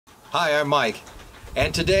Hi, I'm Mike,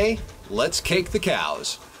 and today, let's cake the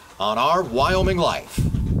cows on our Wyoming Life.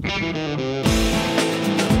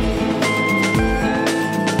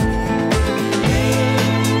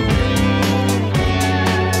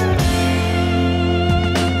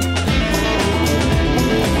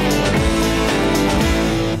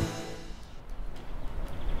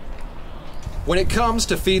 When it comes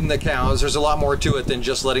to feeding the cows, there's a lot more to it than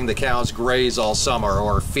just letting the cows graze all summer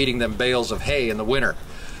or feeding them bales of hay in the winter.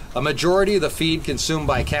 A majority of the feed consumed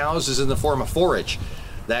by cows is in the form of forage,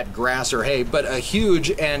 that grass or hay, but a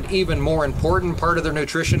huge and even more important part of their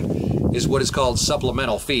nutrition is what is called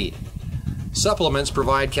supplemental feed. Supplements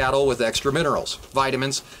provide cattle with extra minerals,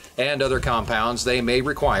 vitamins, and other compounds they may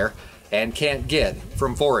require and can't get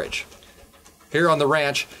from forage. Here on the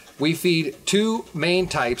ranch, we feed two main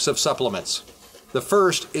types of supplements. The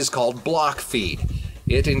first is called block feed.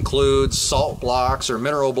 It includes salt blocks or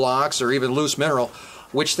mineral blocks or even loose mineral,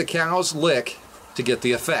 which the cows lick to get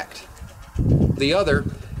the effect. The other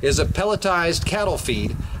is a pelletized cattle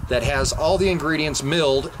feed that has all the ingredients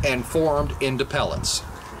milled and formed into pellets.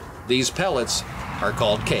 These pellets are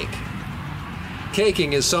called cake.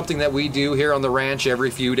 Caking is something that we do here on the ranch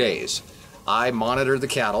every few days. I monitor the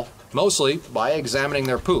cattle, mostly by examining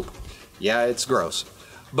their poop. Yeah, it's gross.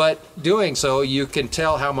 But doing so, you can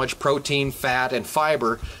tell how much protein, fat, and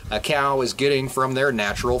fiber a cow is getting from their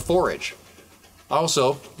natural forage.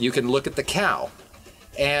 Also, you can look at the cow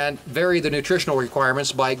and vary the nutritional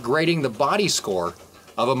requirements by grading the body score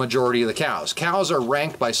of a majority of the cows. Cows are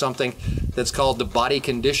ranked by something that's called the body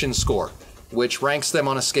condition score, which ranks them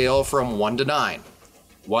on a scale from 1 to 9.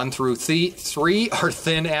 1 through 3 are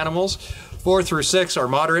thin animals, 4 through 6 are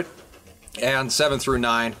moderate, and 7 through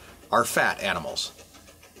 9 are fat animals.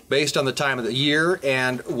 Based on the time of the year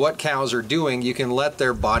and what cows are doing, you can let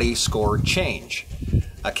their body score change.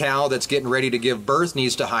 A cow that's getting ready to give birth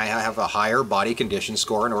needs to have a higher body condition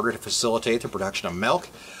score in order to facilitate the production of milk,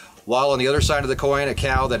 while on the other side of the coin, a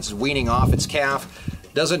cow that's weaning off its calf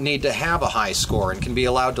doesn't need to have a high score and can be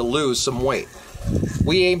allowed to lose some weight.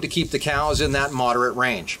 We aim to keep the cows in that moderate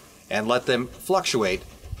range and let them fluctuate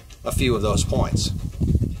a few of those points.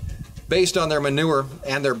 Based on their manure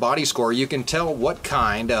and their body score, you can tell what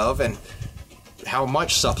kind of and how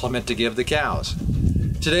much supplement to give the cows.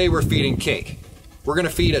 Today we're feeding cake. We're going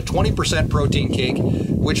to feed a 20% protein cake,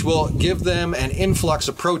 which will give them an influx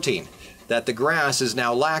of protein that the grass is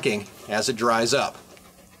now lacking as it dries up.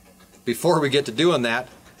 Before we get to doing that,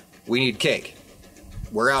 we need cake.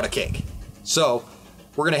 We're out of cake. So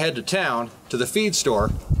we're going to head to town to the feed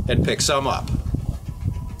store and pick some up.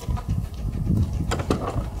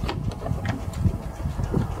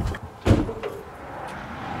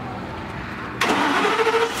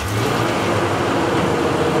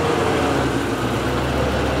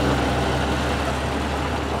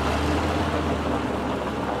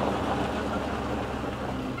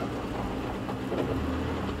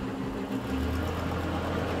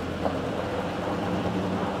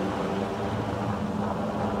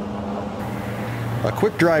 A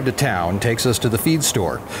quick drive to town takes us to the feed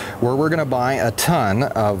store, where we're going to buy a ton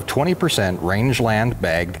of 20% rangeland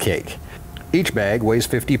bagged cake. Each bag weighs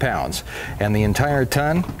 50 pounds, and the entire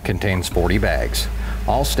ton contains 40 bags,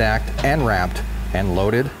 all stacked and wrapped and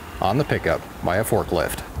loaded on the pickup by a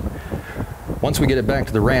forklift. Once we get it back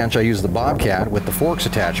to the ranch, I use the Bobcat with the forks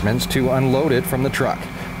attachments to unload it from the truck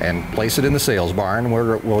and place it in the sales barn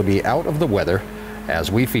where it will be out of the weather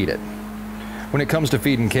as we feed it. When it comes to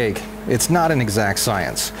feeding cake, it's not an exact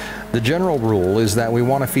science. The general rule is that we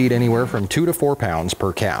want to feed anywhere from 2 to 4 pounds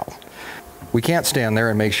per cow. We can't stand there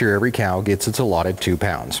and make sure every cow gets its allotted 2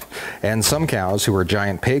 pounds. And some cows who are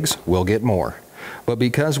giant pigs will get more. But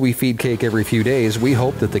because we feed cake every few days, we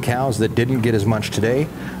hope that the cows that didn't get as much today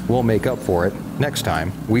will make up for it next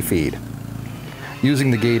time we feed. Using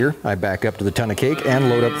the gator, I back up to the ton of cake and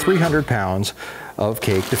load up 300 pounds of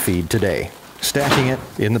cake to feed today, stacking it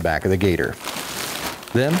in the back of the gator.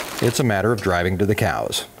 Then it's a matter of driving to the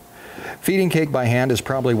cows. Feeding cake by hand is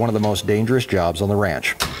probably one of the most dangerous jobs on the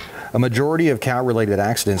ranch. A majority of cow-related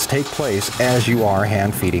accidents take place as you are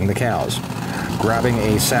hand feeding the cows. Grabbing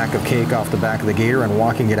a sack of cake off the back of the gator and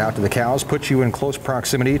walking it out to the cows puts you in close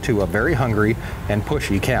proximity to a very hungry and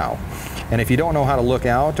pushy cow. And if you don't know how to look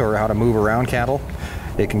out or how to move around cattle,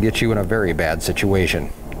 it can get you in a very bad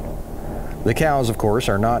situation. The cows, of course,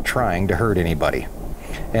 are not trying to hurt anybody,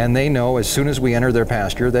 and they know as soon as we enter their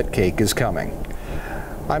pasture that cake is coming.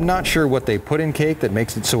 I'm not sure what they put in cake that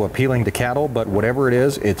makes it so appealing to cattle, but whatever it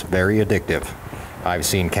is, it's very addictive. I've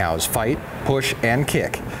seen cows fight, push, and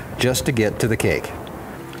kick just to get to the cake.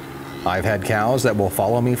 I've had cows that will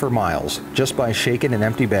follow me for miles just by shaking an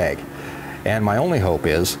empty bag, and my only hope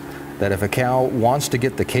is that if a cow wants to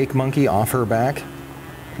get the cake monkey off her back,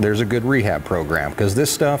 there's a good rehab program, because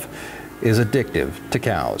this stuff is addictive to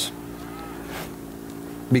cows.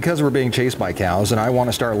 Because we're being chased by cows and I want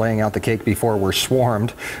to start laying out the cake before we're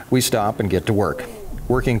swarmed, we stop and get to work.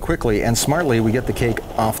 Working quickly and smartly, we get the cake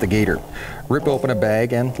off the gator, rip open a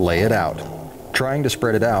bag and lay it out, trying to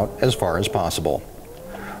spread it out as far as possible.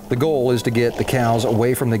 The goal is to get the cows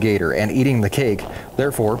away from the gator and eating the cake,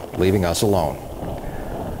 therefore leaving us alone.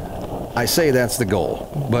 I say that's the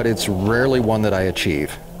goal, but it's rarely one that I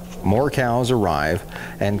achieve. More cows arrive,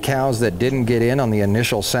 and cows that didn't get in on the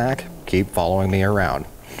initial sack keep following me around.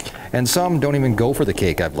 And some don't even go for the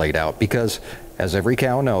cake I've laid out because, as every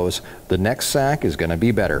cow knows, the next sack is going to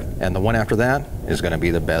be better, and the one after that is going to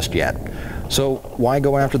be the best yet. So why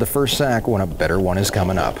go after the first sack when a better one is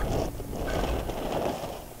coming up?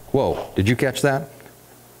 Whoa, did you catch that?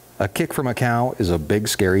 A kick from a cow is a big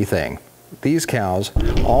scary thing. These cows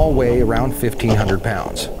all weigh around 1,500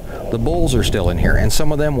 pounds. The bulls are still in here, and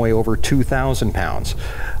some of them weigh over 2,000 pounds.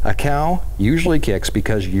 A cow usually kicks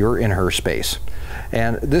because you're in her space.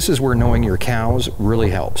 And this is where knowing your cows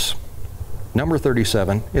really helps. Number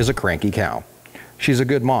 37 is a cranky cow. She's a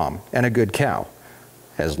good mom and a good cow,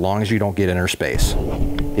 as long as you don't get in her space.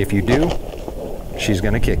 If you do, she's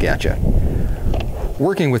going to kick at you.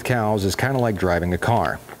 Working with cows is kind of like driving a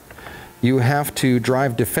car. You have to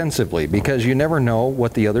drive defensively because you never know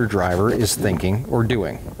what the other driver is thinking or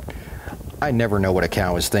doing. I never know what a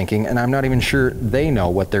cow is thinking, and I'm not even sure they know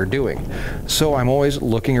what they're doing. So I'm always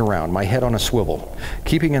looking around, my head on a swivel,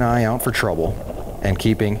 keeping an eye out for trouble and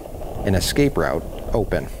keeping an escape route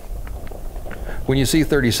open. When you see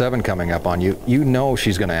 37 coming up on you, you know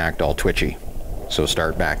she's going to act all twitchy. So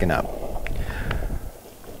start backing up.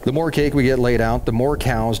 The more cake we get laid out, the more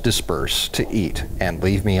cows disperse to eat and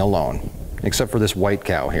leave me alone. Except for this white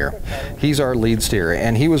cow here. He's our lead steer,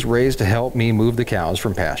 and he was raised to help me move the cows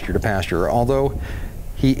from pasture to pasture. Although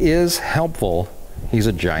he is helpful, he's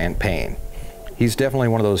a giant pain. He's definitely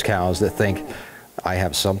one of those cows that think, I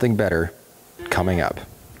have something better coming up.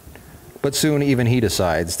 But soon even he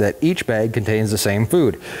decides that each bag contains the same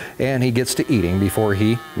food, and he gets to eating before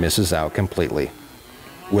he misses out completely.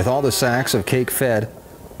 With all the sacks of cake fed,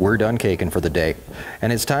 we're done caking for the day,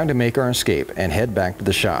 and it's time to make our escape and head back to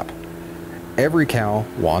the shop. Every cow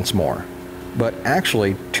wants more, but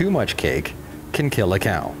actually too much cake can kill a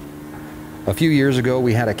cow. A few years ago,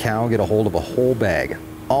 we had a cow get a hold of a whole bag,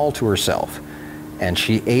 all to herself, and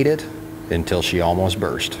she ate it until she almost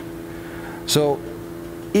burst. So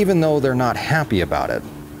even though they're not happy about it,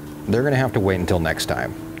 they're going to have to wait until next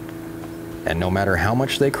time. And no matter how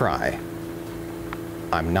much they cry,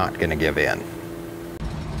 I'm not going to give in.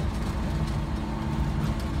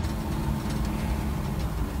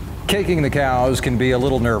 Caking the cows can be a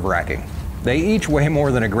little nerve-wracking. They each weigh more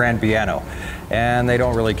than a grand piano, and they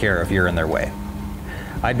don't really care if you're in their way.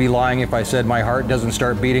 I'd be lying if I said my heart doesn't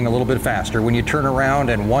start beating a little bit faster when you turn around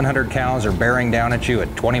and 100 cows are bearing down at you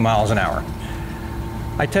at 20 miles an hour.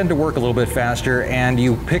 I tend to work a little bit faster, and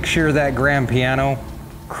you picture that grand piano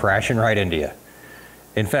crashing right into you.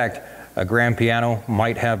 In fact, a grand piano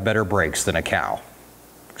might have better brakes than a cow,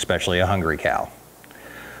 especially a hungry cow.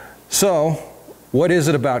 So, what is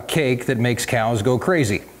it about cake that makes cows go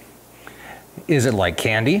crazy? Is it like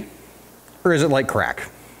candy, or is it like crack?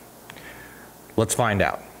 Let's find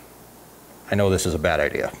out. I know this is a bad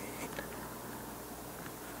idea.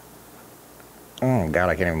 Oh God,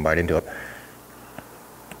 I can't even bite into it.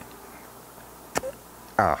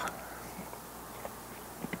 Ah.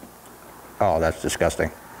 Oh, that's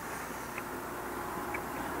disgusting.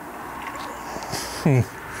 Well,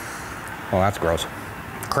 that's gross.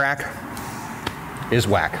 Crack is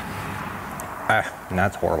whack. And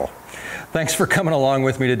that's horrible. Thanks for coming along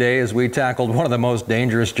with me today as we tackled one of the most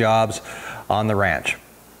dangerous jobs on the ranch.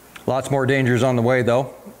 Lots more dangers on the way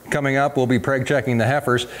though. Coming up, we'll be preg checking the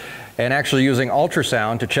heifers and actually using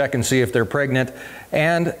ultrasound to check and see if they're pregnant.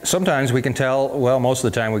 And sometimes we can tell, well, most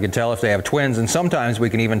of the time we can tell if they have twins, and sometimes we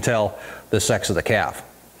can even tell the sex of the calf.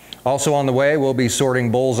 Also on the way, we'll be sorting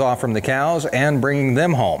bulls off from the cows and bringing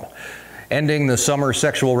them home, ending the summer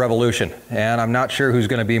sexual revolution. And I'm not sure who's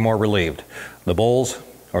going to be more relieved, the bulls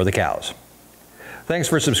or the cows. Thanks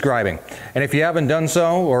for subscribing. And if you haven't done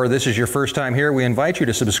so, or this is your first time here, we invite you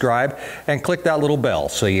to subscribe and click that little bell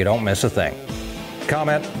so you don't miss a thing.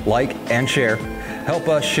 Comment, like, and share. Help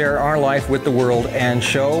us share our life with the world and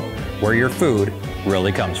show where your food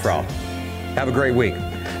really comes from. Have a great week,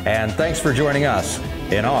 and thanks for joining us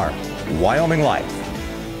in our Wyoming Life.